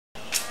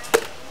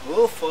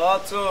O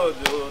foto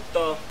do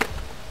to.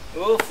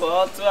 O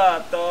foto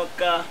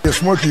atoka.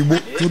 Smoke Igbo.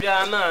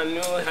 Ibiana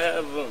new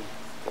heaven.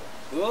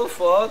 O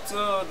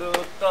foto do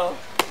to.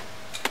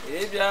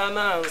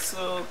 Ibiana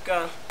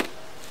Nsuka.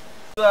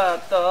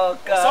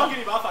 Atoka.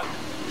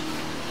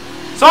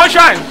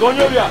 Sunshine, go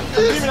near here.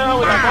 Give me now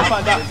with a cup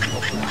and that.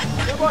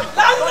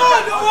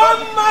 Landlord,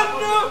 one man.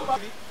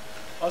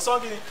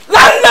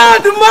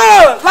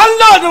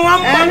 Landlord,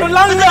 one man.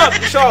 Landlord,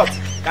 short.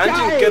 Can't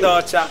you get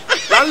out?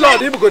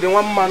 Landlord, you go the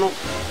one man.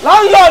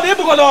 Landlord, you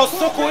go the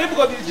soko, you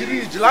go the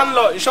jirij.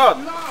 Landlord, short.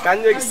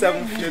 Can you get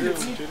 7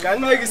 feet?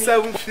 Can you get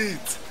 7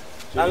 feet?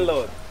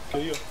 Landlord.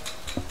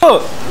 Oh,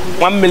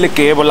 1 million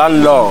cable,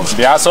 landlord.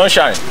 Yeah,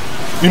 Sunshine.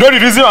 You know the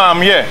reason why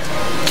I'm here.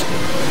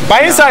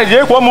 By inside,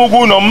 you come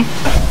ugunum.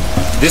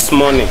 This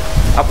morning,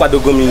 after the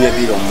go me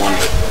your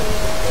money.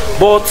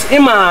 But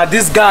Ima,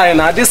 this guy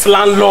now, this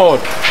landlord,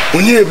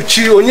 onye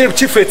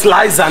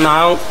fertilizer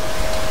now.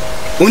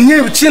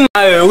 Onye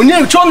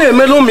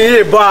melo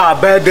me ba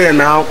bed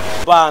now.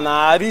 Ba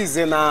na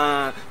Arinze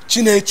na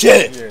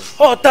Chinecherem.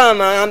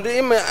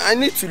 And I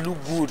need to look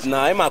good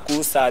now. I'm a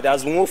cool side.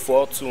 There's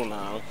 142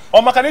 now.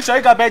 Oh, my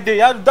Chinecherem birthday.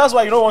 Yeah, that's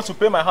why you don't want to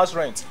pay my house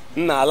rent.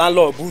 Nah,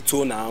 landlord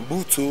buto now.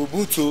 Buto.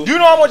 Do you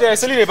know how much they're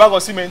selling a bag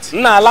of cement?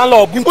 Nah,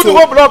 landlord buto. Put the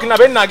whole block in a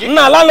bed nagi.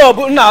 Nah,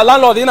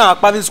 landlord in a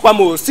Paris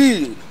Kwamo.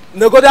 See,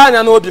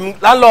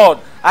 landlord.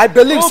 I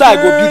believe okay. So I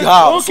go big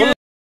house. Okay.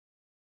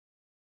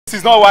 This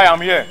is not why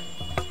I'm here.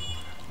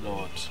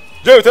 Lord.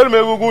 Joe, tell me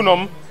who go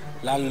nom.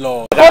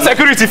 Landlord. What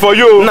security for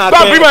you? Nah,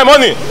 can't bring my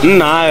money.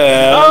 Nah,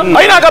 are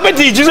you not going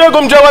to Jesus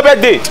come to your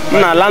birthday?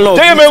 Nah, landlord.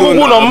 Tell me who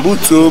go nom.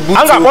 Buto.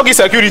 I'm going to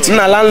security.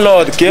 Nah,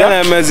 landlord.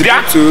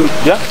 Buto.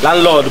 Yeah.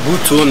 Landlord.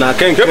 Buto. Nah,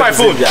 can't get my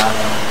phone.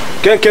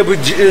 Can't cable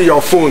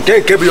your phone.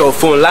 Can't cable your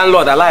phone.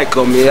 Landlord, I like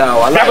come here.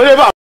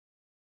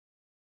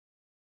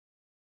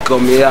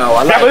 Come here.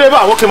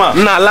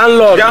 Nah,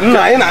 landlord.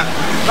 Nah,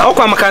 how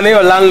come I can hear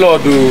your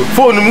landlord?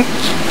 Phone.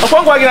 I'm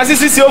going to get a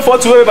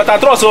CC042, but I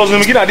trust us when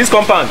we get at this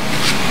compound.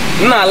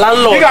 Nah,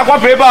 landlord. You got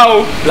what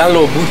paper?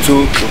 Landlord,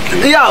 Buto.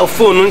 Yeah,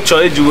 phone,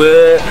 charge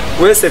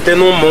where certain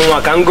no more.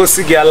 I can go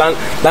see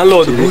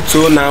landlord,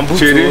 Buto, na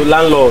Buto,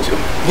 landlord.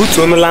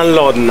 Buto, no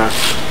landlord, na.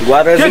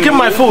 Take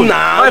my phone.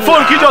 Nah, my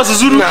phone, keep us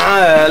Zulu.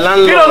 Nah,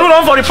 landlord. You don't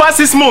know for the past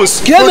 6 months.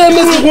 Can I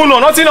miss you?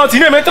 Nothing,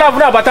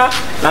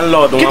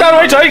 landlord. Kita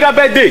no each other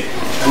birthday.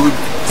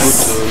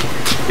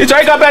 Each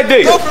other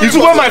birthday. You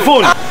took away my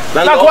phone.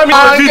 Now call me a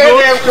video.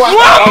 I'm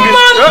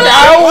not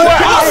landlord.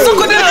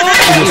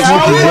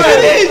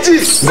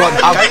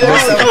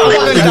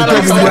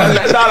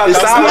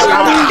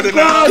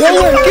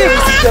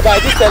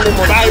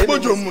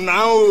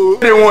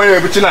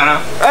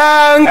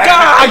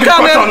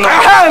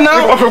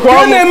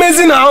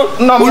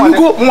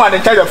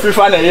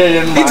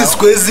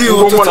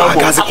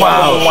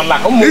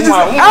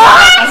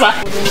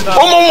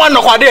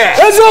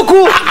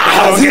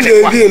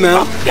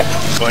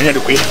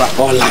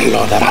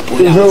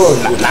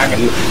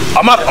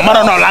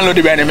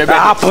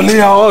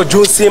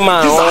 Juicy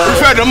man. Are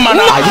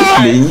you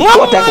playing?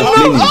 What type of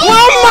playing?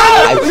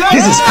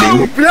 This is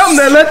playing.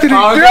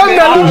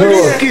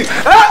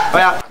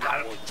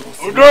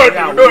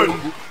 Good.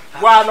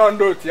 One on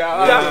do it,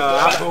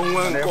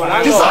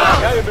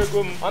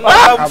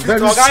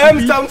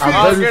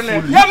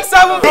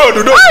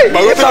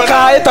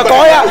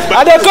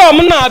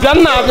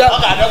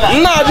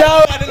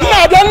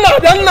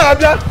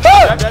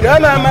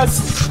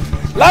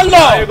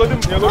 Landlord,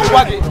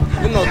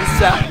 you know this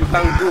you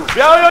can go.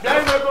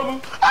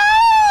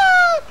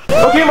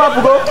 Okay,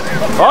 Mapugo.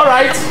 All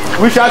right,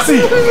 we shall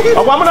see.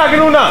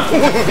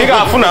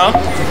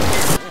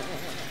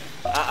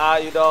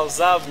 You don't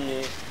observe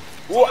me.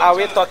 Who are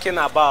we talking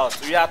about?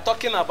 We are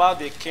talking about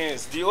the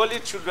kings, the only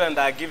children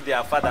that give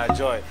their father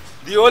joy.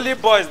 The only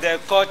boys they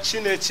call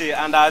Chinecherem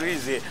and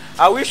Arinze.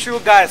 I wish you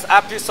guys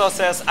happy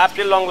success,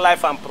 happy long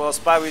life and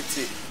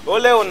prosperity.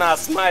 Only on a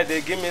smile,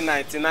 they give me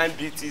 99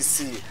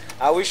 BTC.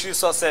 I wish you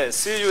success.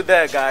 See you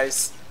there,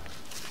 guys.